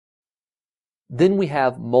Then we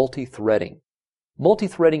have multi-threading.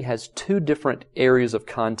 Multi-threading has two different areas of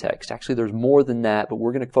context. Actually, there's more than that, but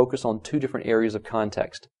we're going to focus on two different areas of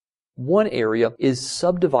context. One area is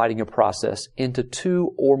subdividing a process into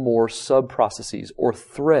two or more sub-processes or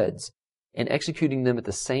threads and executing them at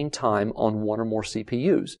the same time on one or more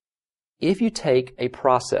CPUs. If you take a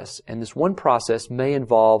process, and this one process may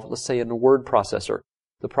involve, let's say, in a word processor,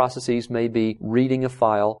 the processes may be reading a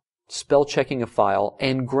file, spell checking a file,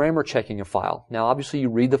 and grammar checking a file. Now, obviously, you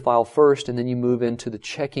read the file first, and then you move into the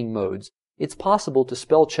checking modes. It's possible to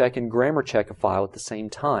spell check and grammar check a file at the same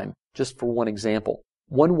time, just for one example.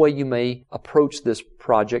 One way you may approach this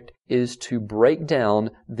project is to break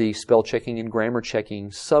down the spell checking and grammar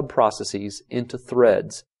checking sub-processes into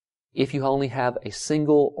threads. If you only have a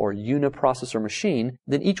single or uniprocessor machine,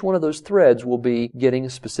 then each one of those threads will be getting a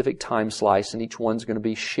specific time slice, and each one's going to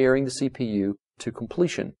be sharing the CPU to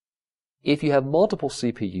completion. If you have multiple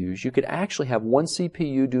CPUs, you could actually have one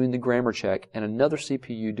CPU doing the grammar check and another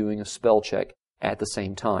CPU doing a spell check at the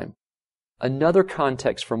same time. Another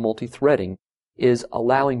context for multi-threading is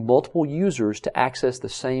allowing multiple users to access the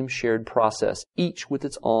same shared process, each with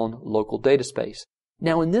its own local data space.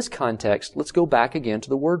 Now, in this context, let's go back again to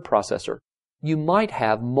the word processor. You might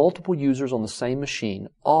have multiple users on the same machine,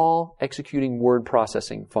 all executing word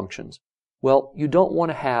processing functions. Well, you don't want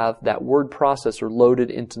to have that word processor loaded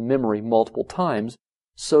into memory multiple times,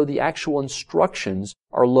 so the actual instructions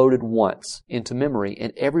are loaded once into memory,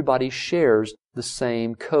 and everybody shares the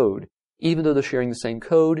same code. Even though they're sharing the same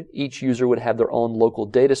code, each user would have their own local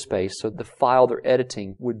data space, so the file they're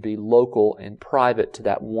editing would be local and private to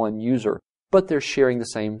that one user, but they're sharing the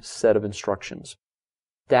same set of instructions.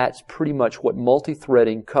 That's pretty much what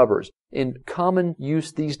multi-threading covers. In common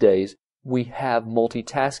use these days, we have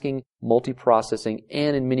multitasking, multiprocessing,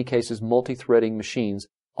 and in many cases multi-threading machines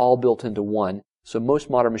all built into one. So most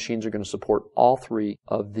modern machines are going to support all three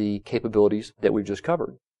of the capabilities that we've just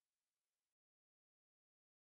covered.